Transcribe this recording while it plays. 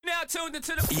tuned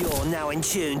into the... You're now in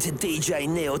tune to DJ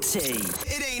Neil T.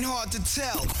 It ain't hard to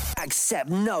tell. Accept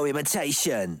no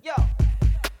imitation. Yo.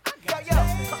 Yo, yo.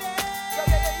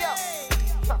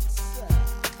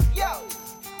 Yo.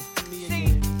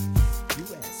 See,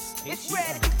 it's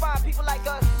rare that you find people like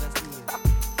us.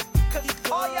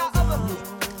 Cause all y'all others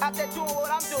out there doing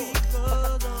what I'm doing.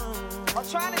 Or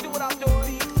trying to do what I'm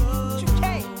doing. But you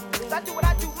can't. Cause I do what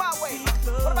I do my way.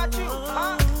 What about you?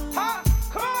 Huh?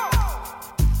 Come on!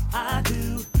 I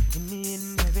do any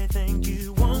and everything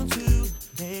you want to.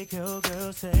 Make your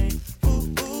girl say,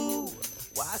 ooh, ooh,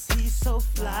 why's he so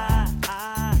fly?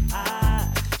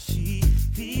 She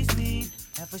please me,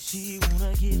 ever she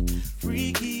wanna get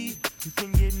freaky. You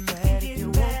can get mad if you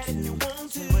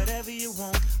want to, whatever you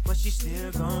want, but she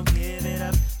still gon' give it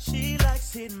up. She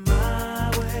likes it my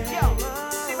way. Yo,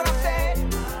 see what I'm saying?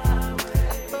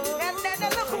 Now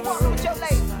look who walking with your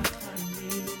lady.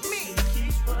 Me.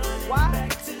 Why?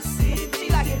 She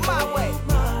like it my way.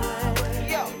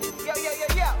 Yo.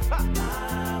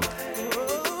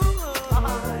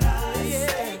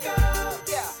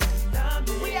 Yeah.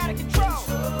 We out of control.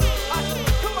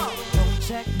 Come on. Don't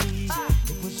check me.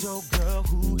 It was your girl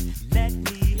who let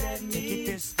me take it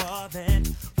this far. Then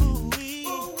ooh-wee.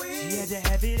 She had to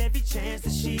have it every chance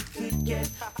that she could get.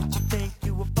 But you think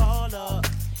you a baller,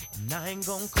 and I ain't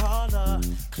gon' call her.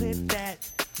 Clip that.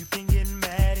 You can get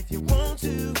mad if you want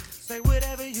to. Say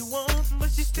whatever you want, but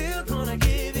she's still gonna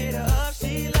give it up.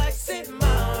 She likes it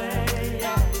my way.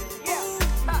 Yeah.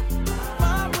 My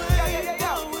way.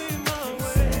 My way, my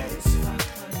way.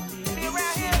 See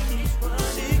around here? She keeps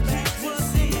pushing back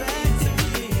to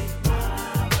me.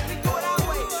 We do it our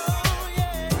way.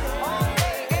 All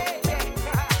day, every day.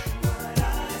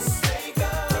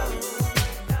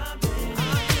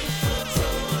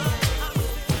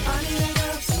 I need a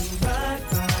girl to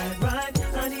ride.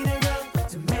 I need a girl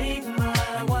to make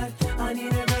my wife. I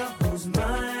need a girl who's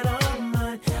mine, all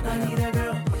mine. I need a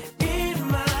girl in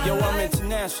my Yo, I'm life.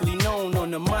 internationally known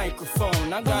on the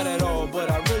microphone. I got it all, but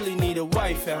I really need a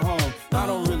wife at home. I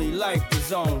don't really like the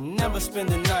zone, never spend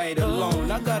the night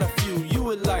alone. I got a few, you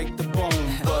would like the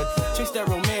bone, but chicks that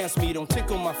romance me don't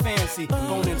tickle my fancy.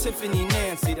 Bone and Tiffany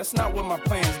Nancy, that's not what my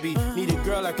plans be. Need a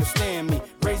girl that can stand me,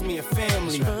 raise me a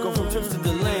family. Go from trips to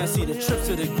the land, see the trips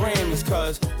to the Grammys.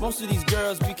 Cause most of these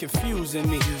girls be confusing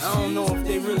me. I don't know if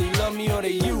they really love me or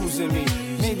they using me.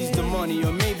 Maybe it's the money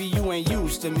or maybe you ain't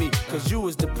used to me. Cause you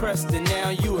was depressed and now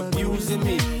you abusing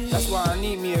me. That's why I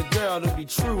need me a girl to be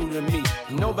true to me.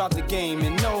 Know about the game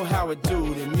and know how it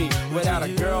do to me. Without a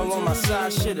girl on my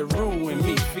side, shit'll ruin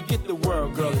me. Forget the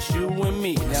world, girl, it's you and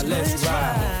me. Now let's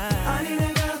ride. I need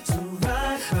a girl to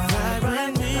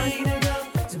ride me. I need a girl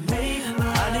to make my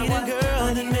wife. I need a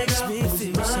girl that makes me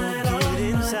feel so good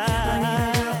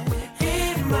inside.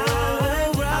 In my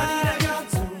way. I need a girl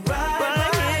to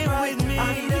ride with me. I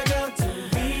need a girl to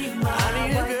be my wife. I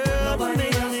need a girl that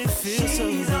makes me feel so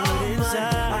good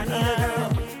inside. I need a girl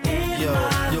in my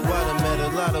Yo, I done met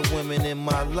a lot of women in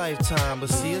my lifetime, but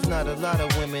see, it's not a lot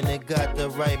of women that got the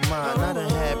right mind. I done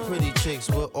had pretty chicks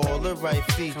with all the right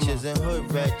features, and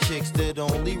hood rat chicks that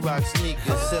only rock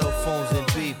sneakers, cell phones and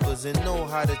beepers, and know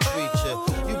how to treat you.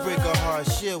 You break a heart,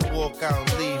 she'll walk out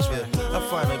and leave you. I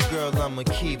find a girl, I'ma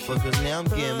keep her, cause now I'm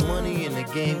getting money and the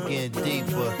game getting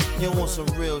deeper. You want some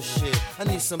real shit, I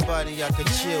need somebody I could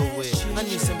chill with. I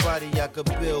need somebody I could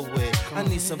build with. I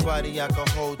need somebody I could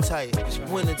hold tight.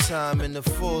 Wintertime in the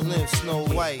full length, Snow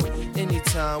White.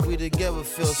 Anytime we together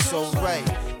feel so right.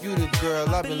 You the girl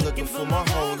I've been looking for my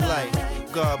whole life.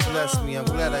 God bless me, I'm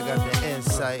glad I got the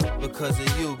insight. Because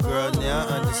of you, girl, now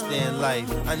I understand life.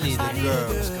 I need a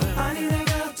girl. I need a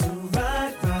girl to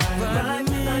ride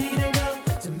me. I need a girl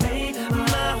to make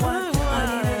my wife. I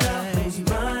need a girl who's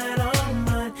mine, all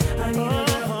mine. I need a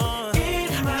girl in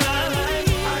my life.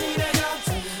 I need a girl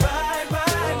to ride.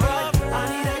 I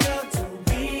need a girl to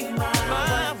be my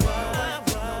wife.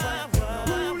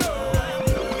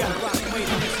 We gotta rock and wait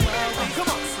on this world. Come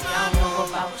on. I don't know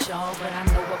about y'all, but I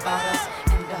know about us.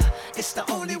 And it's the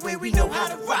only way we know how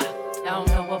to rock. I don't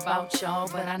know about y'all,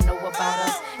 but I know about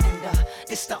us. And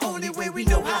it's the only way we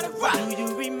know how to rock. Do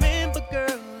you remember,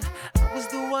 girl? I was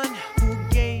the one who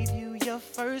gave you your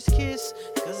first kiss.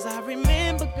 Cause I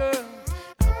remember, girl,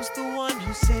 I was the one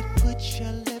who said, put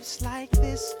your lips like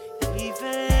this.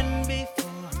 Even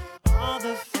before all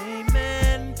the fame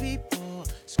and people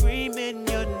screaming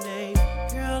your name.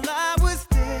 Girl, I was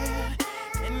there,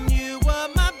 and you were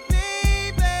my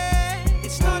baby.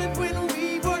 It started when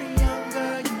we were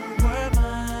younger, you were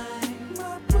mine.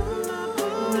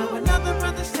 Now another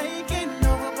brother's taking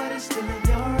over, but it's still in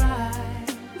your eyes.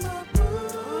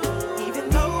 Even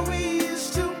though we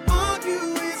used to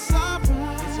argue, it's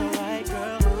alright.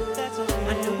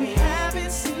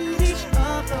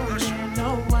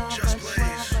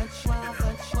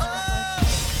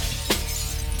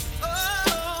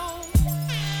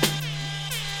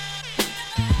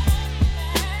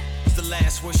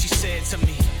 last words she said to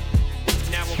me.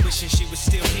 Now I'm wishing she was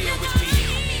still here with me.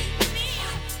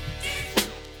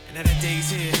 And now that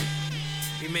day's here,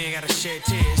 we may gotta shed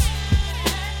tears.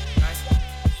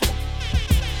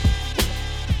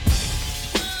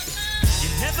 You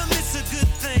never miss a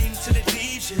good thing till it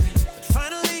leaves you. But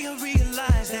finally I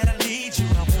realize that I need you.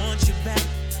 I want you back.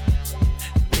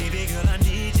 Baby girl, I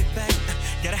need you back.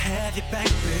 Gotta have you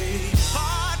back, babe.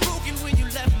 Heartbroken when you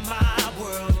left my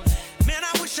world. Man,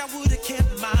 I wish I would've kept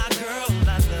my girl.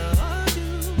 I love you.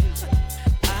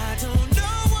 I don't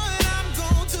know what I'm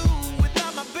gonna do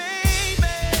without my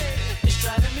baby. It's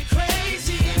driving me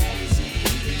crazy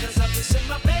because I'm missing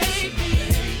my baby.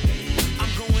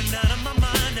 I'm going out of my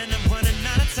mind and I'm running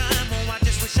out of time. Oh, I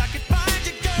just wish I could find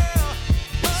you, girl.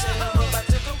 Said I'm about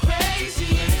to go crazy,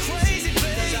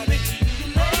 because I've been keeping you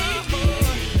lately.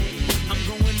 I'm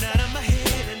going out of my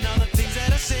head and all the things that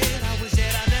I said, I wish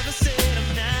that I never said them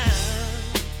now.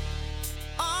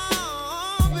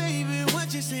 Oh, baby,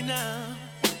 what you say now?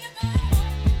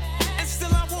 And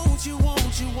still I want you,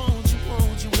 want you, want you,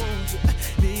 want you, want you.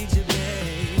 Need you,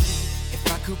 babe. If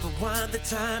I could rewind the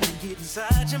time and get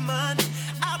inside your mind,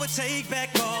 I would take back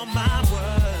all my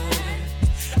words.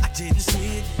 I didn't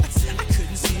see it, I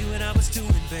couldn't see what I was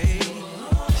doing, babe.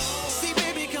 See,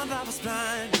 baby, cause I was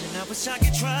blind, and I wish I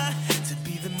could try to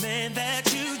be the man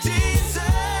that you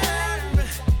deserve.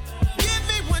 Give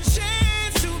me one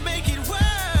chance to make it work.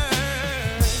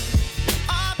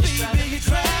 Oh, baby, you're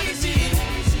crazy,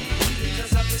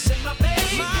 because I'm missing my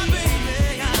baby. My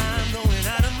baby, I'm going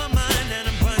out of my mind, and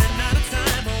I'm running out of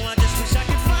time. Oh, I just wish I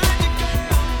could find you,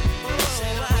 girl.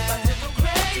 Said I'm about to go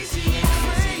crazy,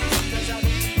 because I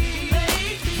need you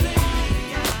lately.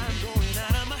 I'm going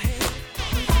out of my head.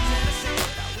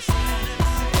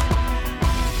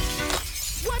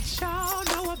 What y'all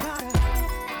know about a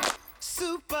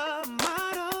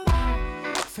supermodel?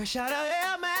 Fresh out of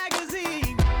Elle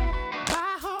magazine,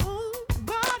 buy her own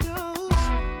bottles.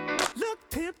 Look,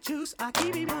 pimp juice, I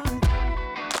keep it on.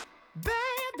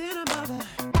 Bad than a mother.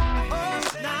 Oh,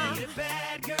 now you're a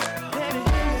bad girl. Baby,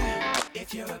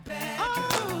 if you're a bad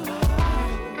girl.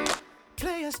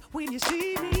 Players, when you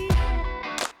see me,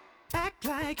 act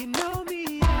like you know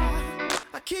me.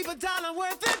 I keep $1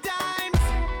 worth of dimes.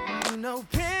 You know,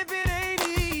 pimping ain't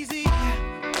easy.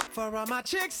 For all my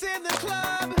chicks in the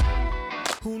club,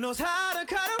 who knows how to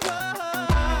cut a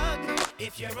rug?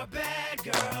 If you're a bad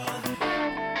girl,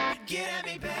 get at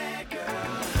me, bad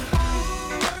girl.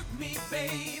 Work me,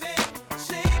 baby,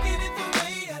 shaking it the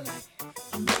way I like.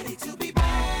 I'm ready to be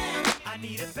bad. I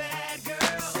need a bad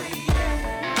girl. Say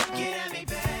yeah, get at me,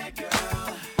 bad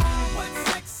girl. What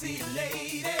sexy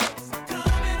ladies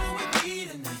coming on with me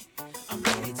tonight? I'm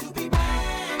ready to be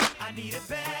bad. I need a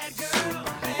bad girl. So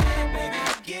bad, baby,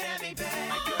 get at me,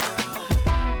 bad girl.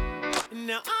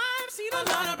 Now I've seen a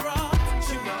lot of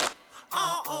bras, you know,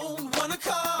 all on one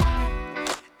accord.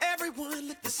 Everyone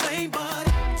look the same, but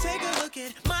take a look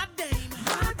at my dame.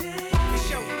 My dame.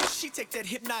 Show she take that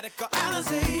hypnotic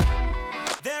Alizé.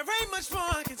 There ain't much more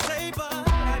I can say, but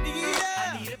I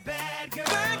need a bad girl.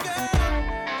 Bad girl,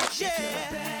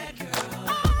 yeah. Bad girl.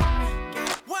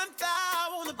 Got 1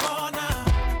 thou on the bar now.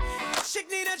 Chick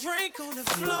need a drink on the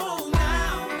floor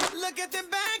now. Look at them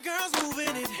bad girls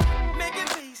moving it, making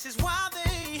faces while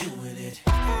they doing it.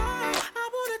 I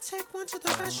wanna take one to the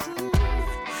restroom.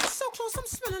 So close, I'm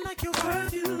smelling like your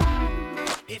perfume.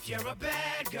 If you're a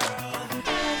bad girl,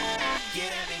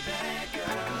 get at me, bad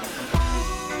girl.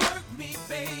 Work me,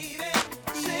 baby,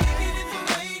 shaking it the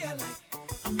way I like.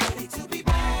 I'm ready to be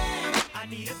bad. I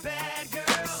need a bad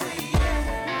girl. Say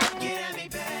yeah, get at me,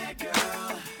 bad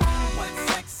girl. What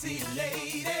sexy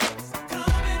ladies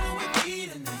coming on with me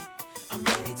tonight? I'm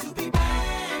ready to be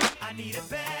bad. I need a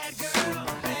bad girl. So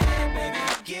bad, baby,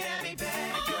 get at me,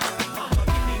 bad girl.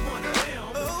 Give me one of them.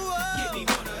 Give me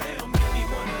one of them. Give me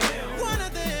one of them. One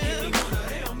of them. Give me one of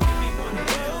them. Give me one of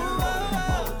them.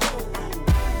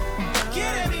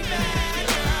 Get at me, bad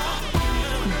girl. Give me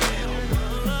one of them.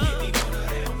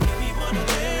 Give me one of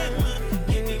them.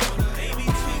 Give me one of them. Baby,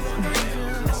 give me one of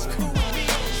them. That's cool with me,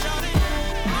 shawty.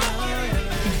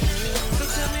 So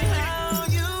tell me how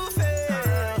you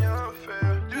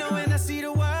feel. Knowing I see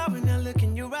the world when I look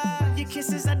in your eyes. Your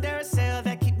kisses are Duracell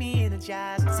that keep me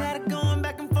energized. Tired of going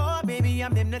back and forth, baby,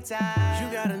 I'm hypnotized. You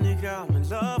got a nigga, I'm in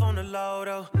love on the low,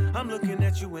 though. I'm looking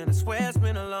at you and I swear it's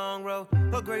been a long road.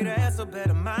 A greater ass, a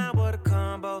better mind, what a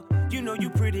combo. You know you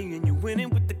pretty and you winning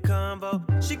with the combo.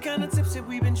 She kinda tipsy,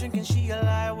 we been drinking, she a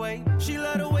lightweight. She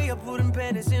love the way I put them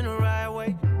panties in the right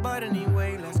way. But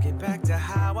anyway, let's get back to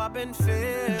how I've been feeling.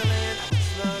 I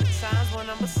just love the times when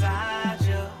I'm beside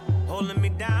you, holding me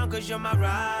down cause you're my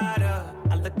rider.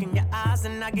 I look in your eyes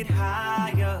and I get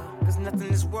higher. Cause nothing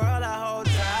in this world I hold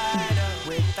tighter.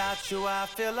 Without you I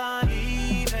feel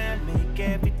uneven. Make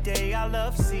every day our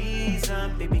love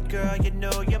season. Baby girl, you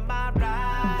know you're my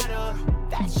rider.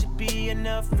 That should be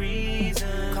enough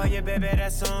reason. Call you baby,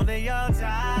 that's only your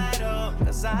title.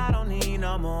 Cause I don't need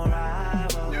no more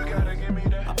rivals. You gotta give me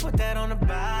that. I put that on the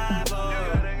Bible. You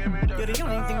gotta give me that. You're the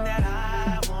only thing that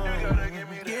I want. You gotta give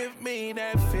me that. Give me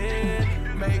that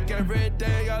feeling. Make every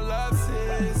day your love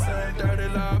season. Dirty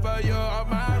lover, you're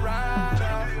my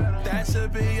rider. That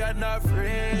should be enough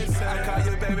reason. I call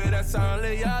you baby, that's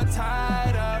only your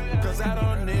title. Cause I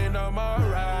don't need no more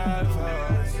rivals.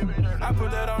 I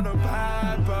put that on the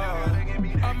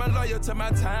Bible. I'm a loyal to my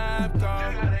time,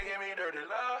 gone.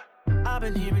 I've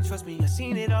been hearing, trust me, I've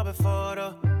seen it all before,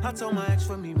 though. I told my ex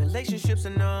for me, relationships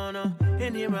are no-no.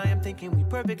 And here I am thinking we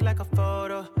perfect like a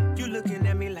photo. You looking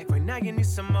at me like right now you need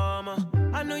some mama.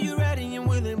 I know you ready and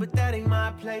willing, but that ain't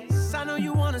my place. I know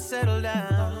you wanna settle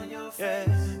down, yeah.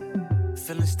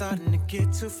 Feeling starting to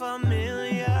get too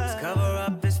familiar. Let's cover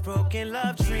up this broken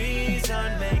love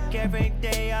treason. Make every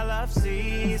day our love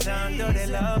season. Dirty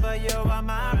lover, you are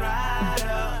my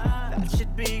rider. That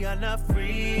should be enough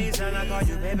reason. I call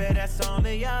you baby, that's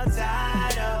only your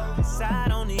title. Cause I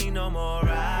don't need no more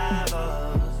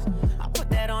rivals. I put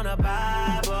that on the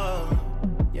Bible.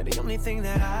 You're the only thing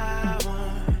that I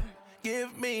want.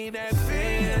 Give me that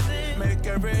feeling. Make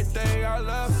every day our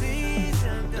love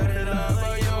season. Dirty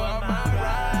lover, you are my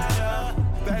rider.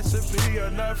 That should be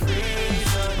enough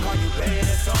reason. Call you baby,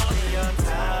 that's only your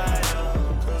title.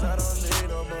 Cause I don't need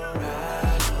no more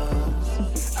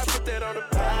rivals. I put that on the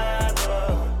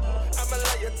Bible. I'ma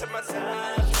lay it to my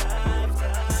time.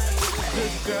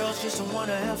 Good girls just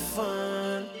wanna have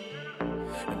fun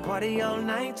and party all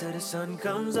night till the sun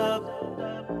comes up.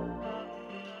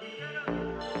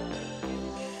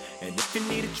 And if you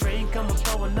need a drink, I'ma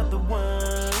pour another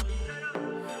one.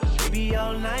 Baby,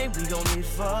 all night we gon' get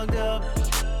fucked up.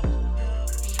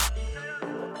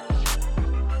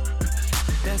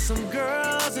 There's some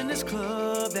girls in this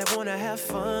club that wanna have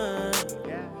fun.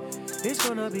 It's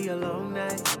gonna be a long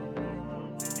night.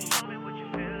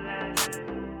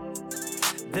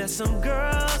 There's some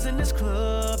girls in this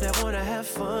club that wanna have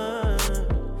fun.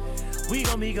 We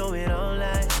gon' be going all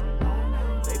night.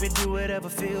 Baby, do whatever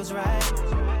feels right.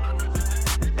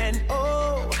 And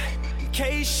oh, in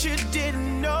case you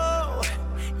didn't know,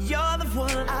 you're the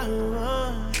one I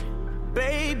want.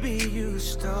 Baby, you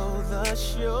stole the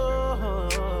show.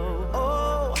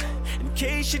 Oh, in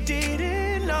case you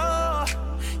didn't know,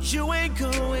 you ain't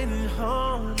going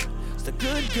home. It's the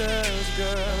good girls,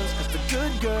 cause the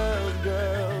good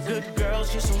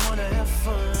girls just wanna have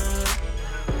fun.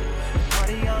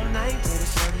 Party all night till the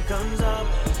sun comes up.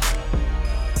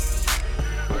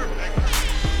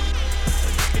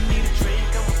 If you need a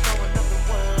drink, I'ma throw another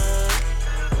one.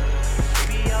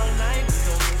 Baby, all night we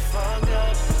gon' get fucked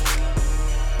up.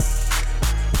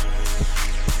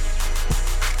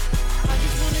 I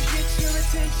just wanna get your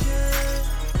attention.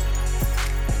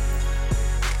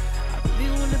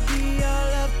 Wanna be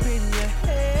all up in your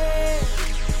head,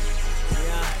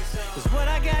 yeah. Cause what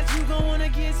I got, you gon' wanna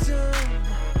get some,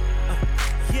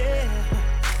 yeah.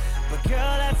 But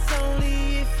girl, that's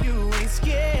only if you ain't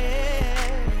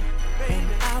scared. And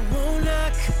I won't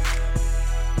knock,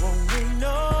 won't ring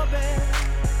no bell.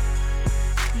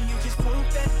 You just put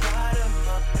that bottom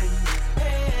up in your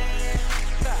head.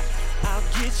 I'll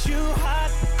get you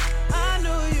hot, I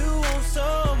know you want so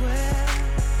well.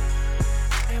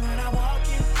 And when I walk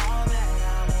in, all that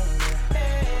I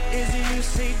want is you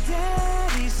say,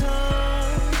 Daddy's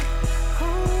home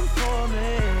for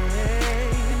me.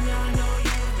 And I know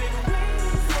you've been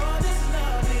waiting for this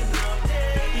loving all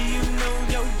day. You know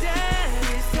your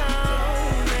daddy's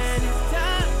home and it's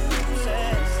time to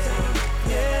rest.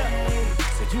 Yeah,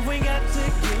 so you ain't got to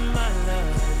give my love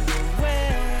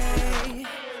away.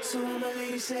 So I'ma let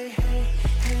you say, hey,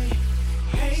 hey,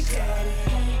 hey, Daddy.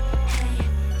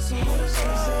 So what does he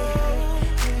say?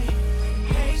 Hey,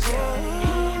 hey, Daddy.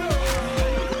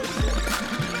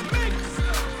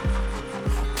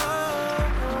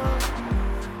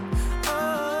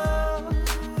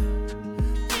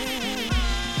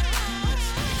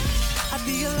 I'd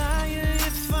be a liar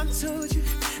if I told you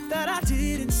that I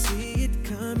didn't see it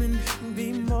coming.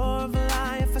 Be more of a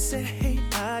lie if I said, hey,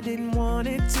 I didn't want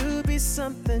it to be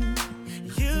something.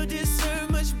 You deserve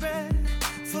much better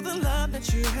for the love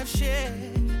that you have shared.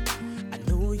 I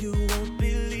know you won't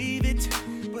believe it,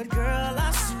 but girl,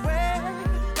 I swear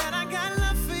that I got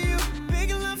love for you,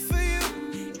 big love for you.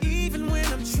 Even when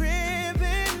I'm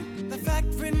tripping, the fact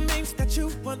remains that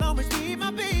you will always be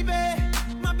my baby,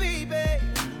 my baby.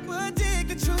 But dig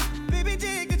the truth, baby,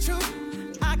 dig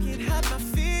can't hide my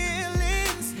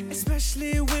feelings,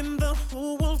 especially when the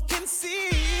whole world can see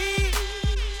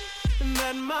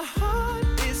that my heart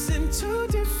is in two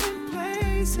different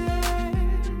places.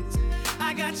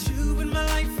 I got you in my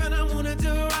life and I wanna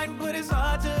do right, but it's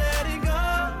hard to let it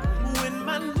go when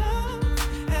my love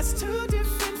has two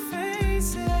different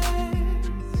faces.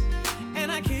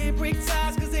 And I can't break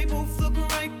ties cause they both look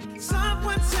right.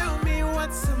 Someone tell me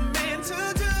what's a man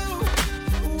to do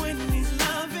when he's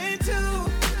loving too,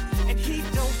 and he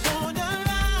don't wanna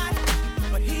lie,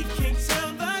 but he can't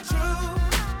tell the truth.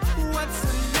 What's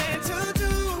a man to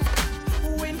do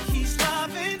when he's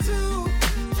loving too,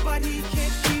 but he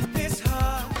can't keep his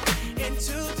heart in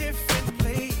two different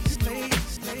places.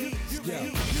 Yeah,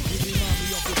 you remind me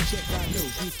of the chick I knew,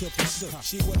 used to pursue.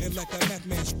 She wouldn't let the meth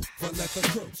man but let the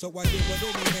crew. So I did what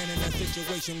any man in that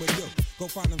situation would do. Go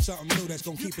find him something new that's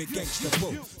gonna keep it gangsta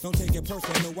boo. Don't take it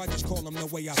personal, I just call him the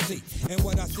way I see. And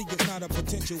what I see is not a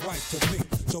potential wife to be.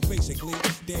 So basically,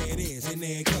 there it is and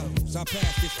there it goes. I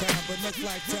passed this time, but next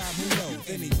lifetime, who knows?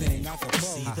 Anything, I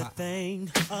suppose. See, the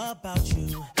thing about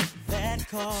you that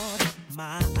caught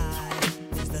my eye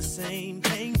is the same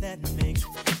thing that makes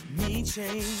me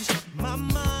change my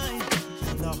mind.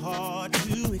 Kinda hard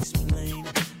to explain,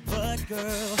 but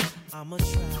girl, I'ma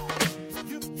try.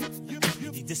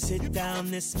 You need to sit down,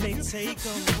 this may take a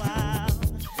while.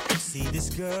 See, this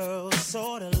girl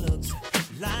sorta looks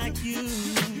like you,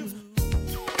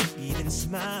 even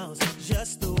smiles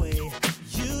just the way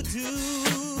you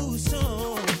do.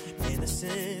 So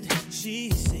innocent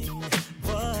she seemed,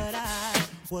 but I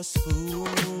was fooled.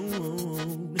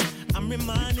 I'm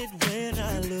reminded when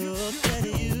I look at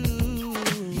you.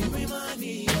 You remind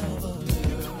me of a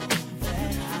girl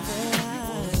that I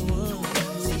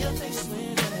was. See your face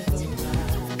when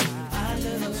I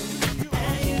love,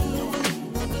 and you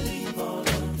won't believe all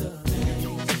of the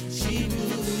things she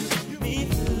moved me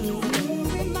through.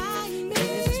 Remind me.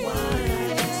 This is why I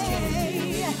just can't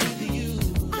be with you.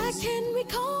 I can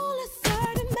recall a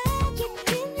certain magic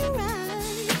in your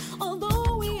eyes.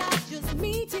 Although we are just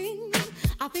meeting,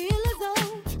 I feel as though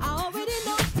I already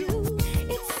know you.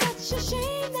 It's such a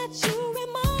shame that you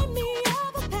remind me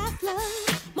of a past love,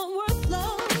 my worst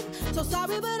love. So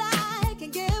sorry, but I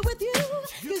can get with you,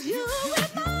 cause you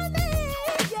remind me,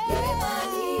 yeah.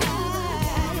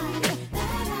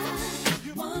 That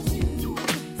I want you.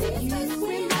 This is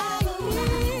when I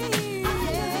believe,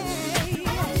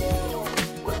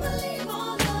 will believe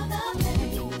all of the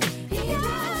pain.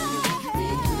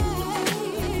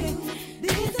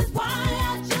 This is why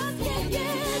I just can't get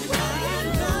with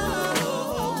you.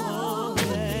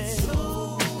 It's so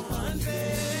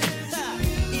unfair.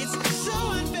 It's so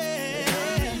unfair.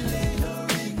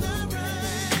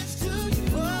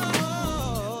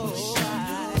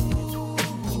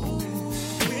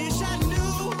 Wish I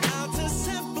knew how to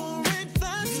separate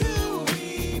the two.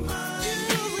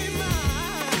 You remind.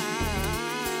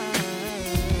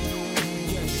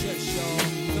 Yes, y'all.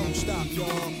 Don't stop,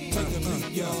 y'all. Take the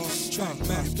beat, y'all. Trunk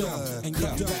master, and you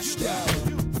don't stop.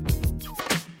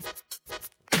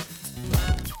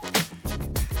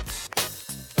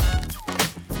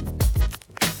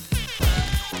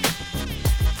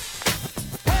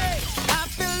 Hey, I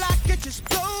feel like I just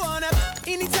blow on up.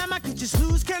 Anytime I could just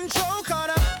lose control, caught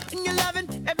up in your loving.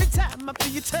 Every time I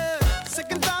feel your touch,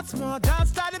 second thoughts, more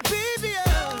doubts start to beat me up.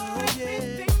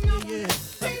 Yeah.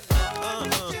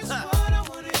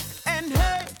 And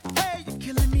hey, you're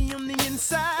killing me on the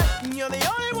inside. You're the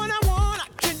only one I want, I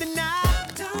can't deny.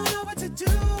 Don't know what to do,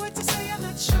 what to say, I'm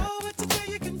not sure what to tell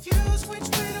you, confused. Which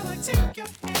way do I take your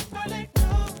hand or let go?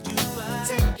 Do I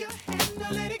take your hand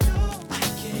or let it go? I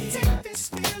can't take this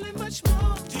feeling much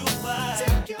more. Do I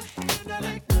take your hand or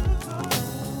let go?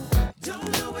 Don't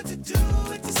know what to do,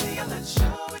 what to say, I'm not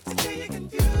sure what to tell you,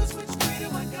 confused. Which way do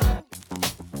I go?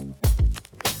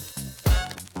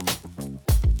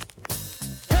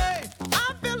 Hey,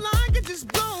 I feel like I just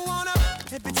blow on up.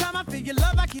 Every time I feel your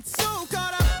love, I get so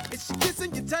caught up. It's your kiss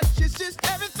and your touch, it's just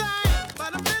everything.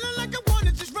 But I'm feeling like I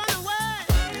wanna just run away.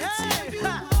 Hey,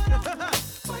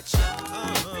 but you're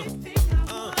everything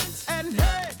I want. And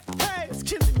hey, it's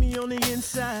killing me on the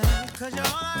inside. Cause you're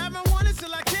all I ever wanted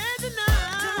till I can't deny.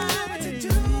 Don't know what to do,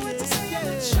 what to say, I'm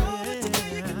not sure what to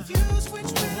tell you, confused.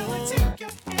 Which way do I take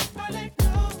your hand or let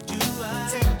go? Do I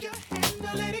take your hand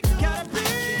or let it go? Gotta be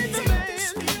the man.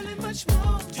 This feeling much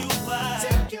more. Do I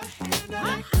take your hand or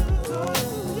let go?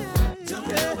 Don't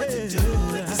know what to do,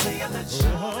 what to say, I'm not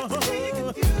sure what to tell you,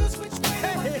 confused. Which way do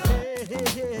I go?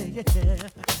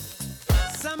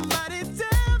 Somebody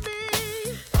tell me,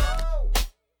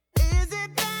 is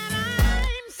it that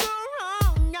I'm so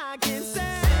wrong? I can't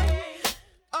say,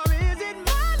 or is it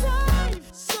my life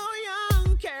so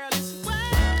young, careless?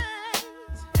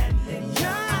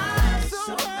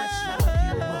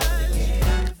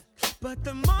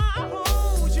 The more I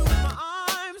hold you in my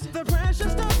arms, the pressure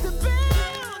starts to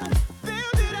build.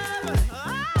 Build it up.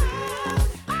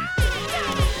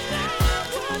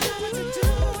 What to do,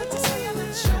 what to say, I'm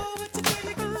not sure what to do.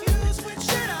 You're confused. Which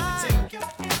should I take your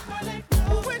hand or let go?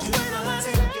 Which way do I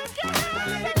take your hand or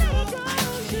let go? I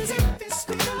can't take this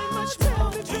feeling much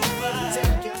more. Take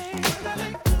your hand or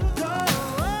let go.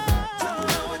 Don't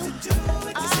know what to do,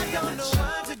 what to say, I'm not sure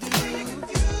what to do. You're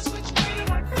confused. Which way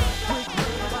do I take?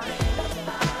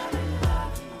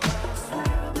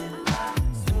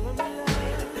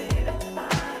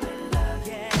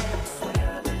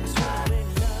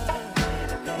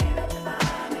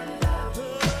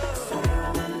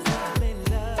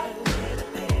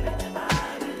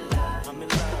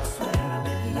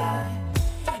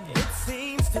 It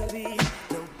seems to be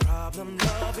no problem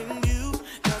loving you,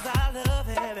 'cause I love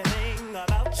everything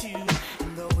about you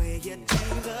and the way you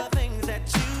do the things that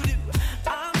you do.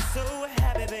 I'm so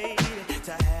happy, baby,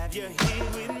 to have you here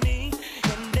with me,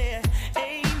 and there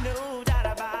ain't no doubt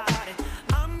about it.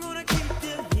 I'm gonna keep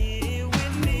you here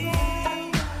with me.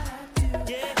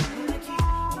 Yeah, I'm gonna keep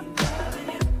loving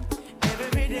you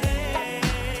every day,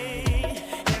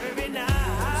 every night.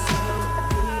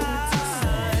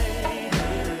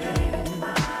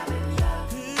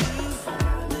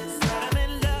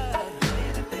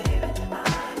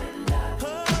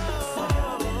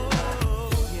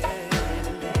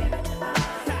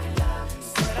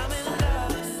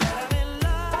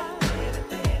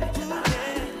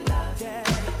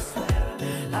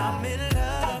 I'm in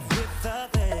love with the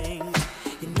things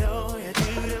you know you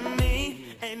do to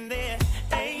me, and there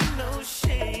ain't no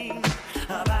shame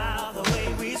about the way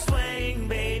we swing,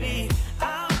 baby.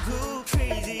 I'll go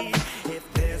crazy if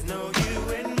there's no you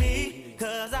and me,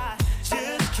 'cause I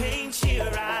just can't cheer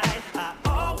right. I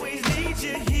always need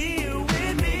you here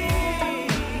with me.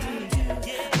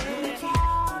 Yeah,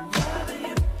 I'm loving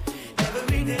you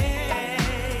every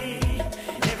day,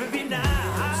 every night.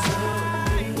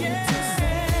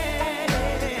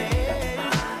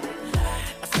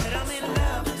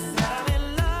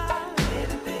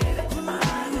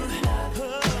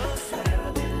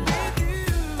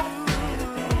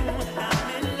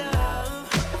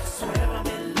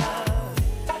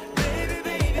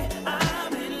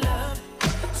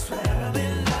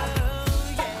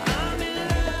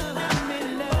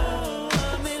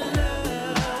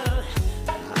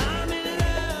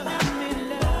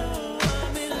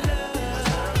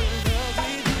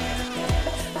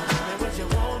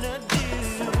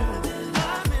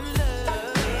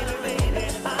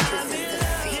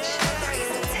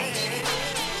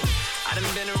 I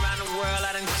done been around the world,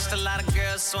 I done kissed a lot of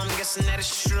girls, so I'm guessing that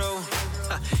it's true.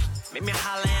 Make me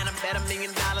holler and I bet $1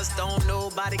 million. Don't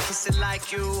nobody kiss it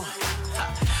like you.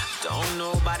 Don't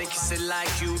nobody kiss it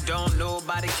like you. Don't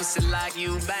nobody kiss it like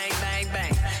you. Bang, bang,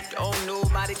 bang. Don't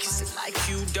nobody kiss it like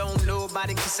you. Don't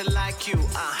nobody kiss it like you.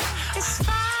 It's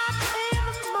 5 in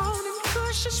the morning,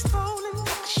 Kush is rolling,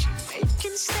 she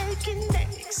making steak and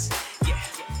eggs. Yeah.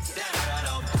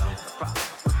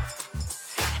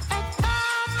 At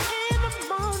 5 in the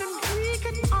morning, we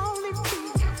can only be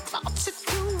about to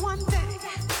do one thing.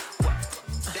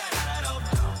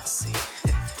 See,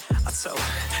 I told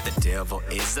the devil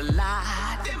is a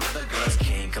lie. Them other girls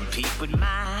can't compete with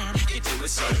mine. You do it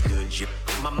so good, you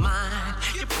my mind.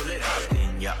 You pull it out,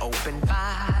 then you open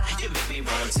wide. You make me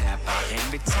want to tap out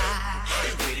and retire.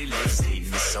 That pretty lips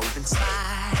leave me so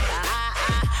inside.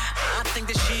 I think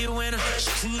that she a winner.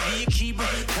 She could be a keeper,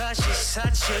 'cause she's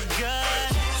such a good.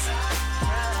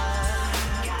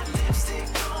 Got lipstick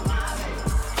on my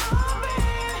lips.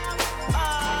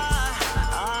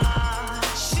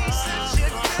 She's such a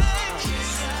good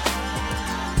kisser.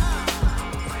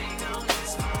 Bring on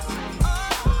this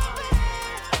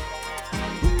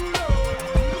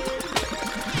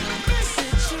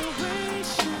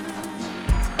Situation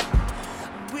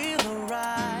will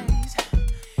arise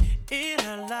in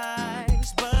our lives,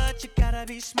 but you gotta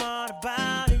be smart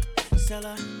about it.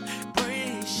 Celebrations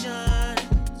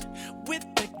with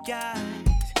the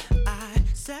guys I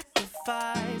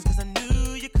sacrificed, 'cause I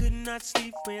knew you could not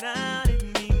sleep without it.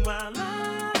 Meanwhile,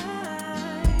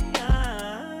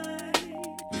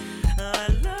 I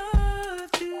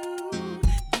loved you.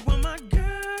 You were my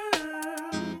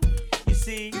girl. You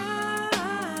see, I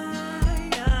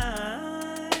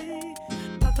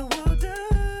thought the world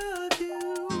of you,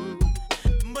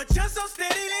 but you're so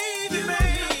steady leaving,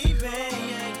 baby.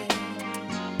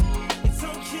 It's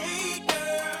okay,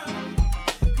 girl,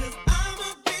 'cause I'ma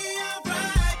be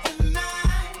alright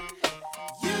tonight.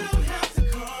 You don't have to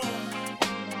call.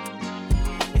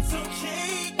 It's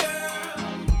okay, girl,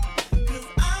 'cause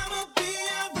I'ma be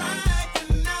alright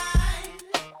tonight.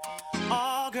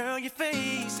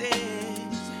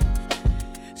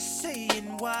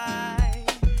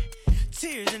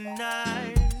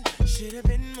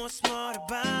 thought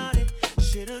about it.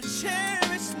 Should've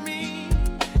cherished me,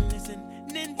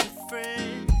 listening to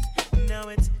friends. Now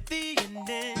it's the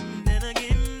ending, and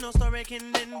again, no story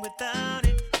can end without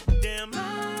it. Damn, I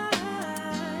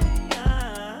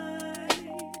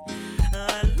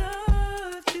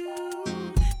loved you.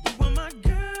 You were my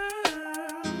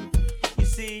girl. You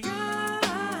see, I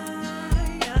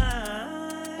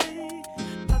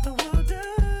thought the world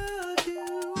of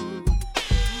you,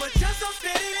 but you're so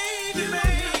steady, baby.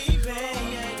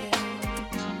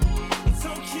 It's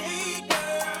okay,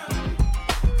 girl,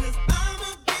 'cause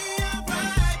I'ma be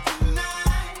alright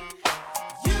tonight.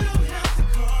 You don't have to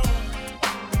call.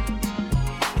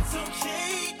 It's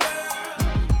okay, girl,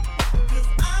 'cause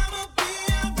I'ma be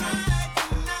alright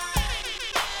tonight.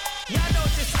 Y'all know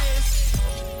what this is.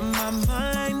 My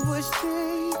mind was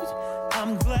changed.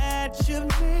 I'm glad you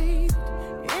made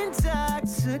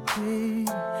intoxicated.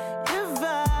 Your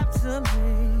vibe's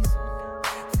amazing.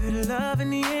 Feel the love in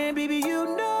the air, baby, you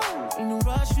know. Ain't no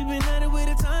rush, we've been at it where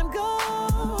the time goes.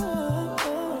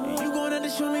 You gonna have to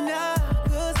show me now,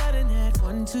 'cause I done had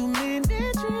 1 too many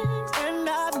drinks. And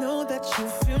I know that you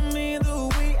feel me the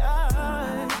way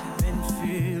I've been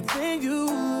feeling you.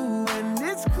 And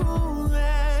it's cool,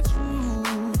 that's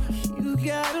true. You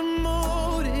got a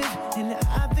motive, and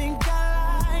I think I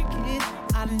like it.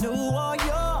 I know all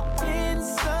your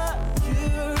insecurities.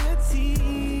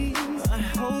 I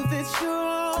hope that you're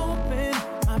open.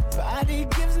 My body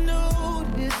gives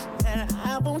notice that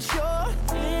I want your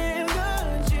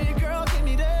energy. Girl, give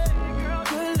me that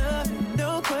good love,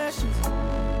 no questions.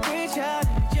 Reach out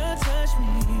and just touch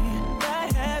me.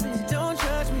 Bad habits, don't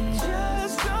judge me.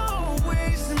 Just don't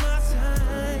waste my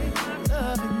time.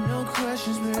 Love and no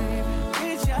questions, baby.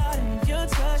 Reach out and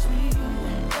just touch me.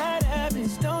 Bad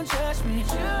habits, don't judge me.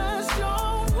 Just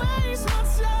don't waste my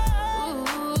time.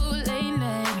 Ooh, late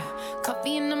night,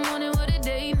 coffee in the morning, what a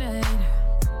day night.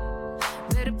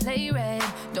 Better play right,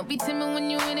 don't be timid when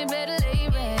you in it, better lay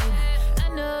right. I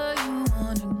know you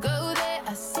wanna go there,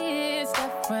 I see it,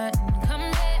 step front and come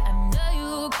there. I know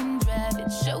you can drive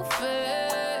it,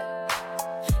 chauffeur.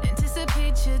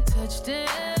 Anticipate your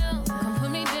touchdown, come put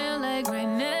me down like right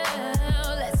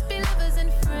now. Let's be lovers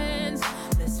and friends,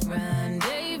 let's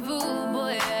rendezvous.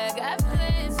 Boy, I got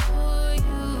plans for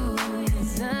you,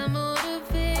 'cause I'm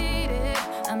motivated,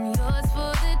 I'm yours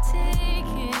for the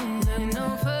taking. Look no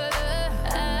further,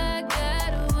 I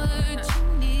got what you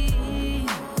need.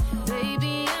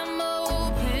 Baby, I'm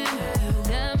open, you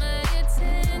got my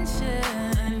attention,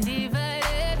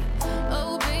 undivided.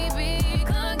 Oh baby,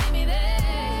 come give me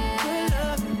that Good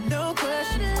love, no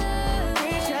questions.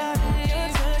 Reach out and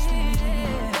just touch me.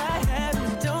 Bad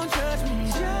habits, don't judge me.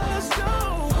 Just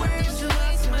don't waste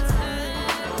my time.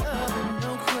 Love and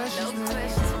no questions.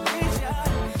 Reach out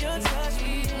and just touch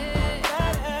me.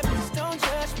 Bad habits, don't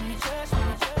judge me.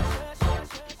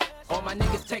 All my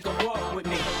niggas take a walk with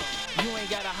me. You ain't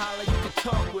gotta holler, you can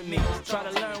talk with me. Try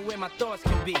to learn where my thoughts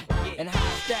can be and how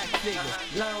I stack figures.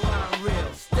 Learn why I'm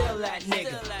real, still that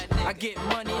nigga. I get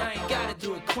money, I ain't gotta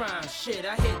do a crime. Shit,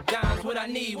 I hit dimes, what I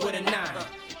need with a 9.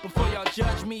 Before y'all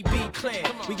judge me, be clear.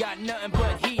 We got nothing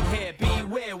but heat here,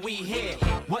 beware, we here.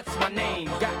 What's my name?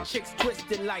 Got chicks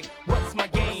twisted like, what's my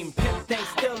game? Pimp thing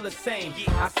still the same.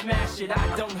 I smash it,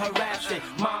 I don't harass it.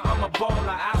 I'm a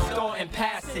baller, I score and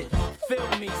pass it. Feel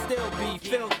me, still be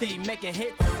filthy. Making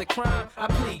hits is a crime, I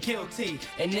plead guilty.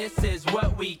 And this is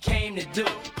what we came to do.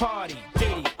 Party,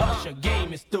 Diddy, Usher,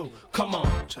 game is through. Come on,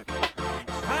 check it.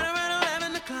 Right around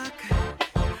 11 o'clock,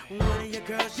 one of your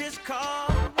girls just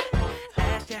called.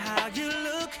 Asked you how you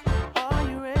look, are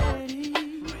you ready?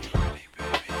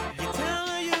 You tell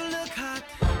her you look hot,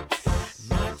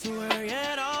 not to worry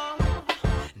at all.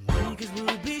 Niggas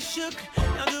will be shook,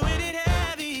 now doing it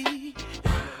heavy.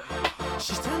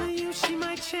 She's telling you she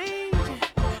might change,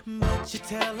 but you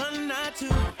tell her not to.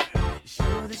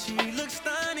 Sure that she looks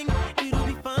stunning, it'll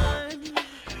be fun.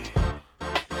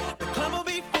 The club will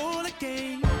be full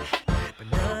again, but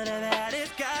none of that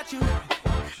has got you.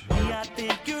 Me, I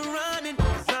think you're running,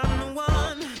 'cause I'm the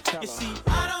one. You see,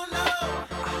 I don't know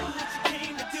what you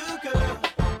came to do, girl.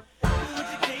 What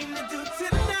you came to do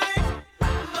tonight,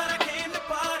 but I came to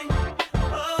party.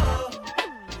 Oh,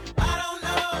 I don't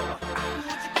know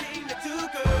what you came to do,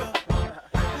 girl.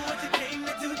 What you came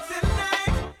to do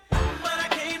tonight, but I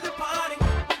came to party.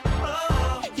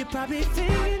 Oh, you're probably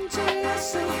thinking to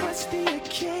yourself, what's the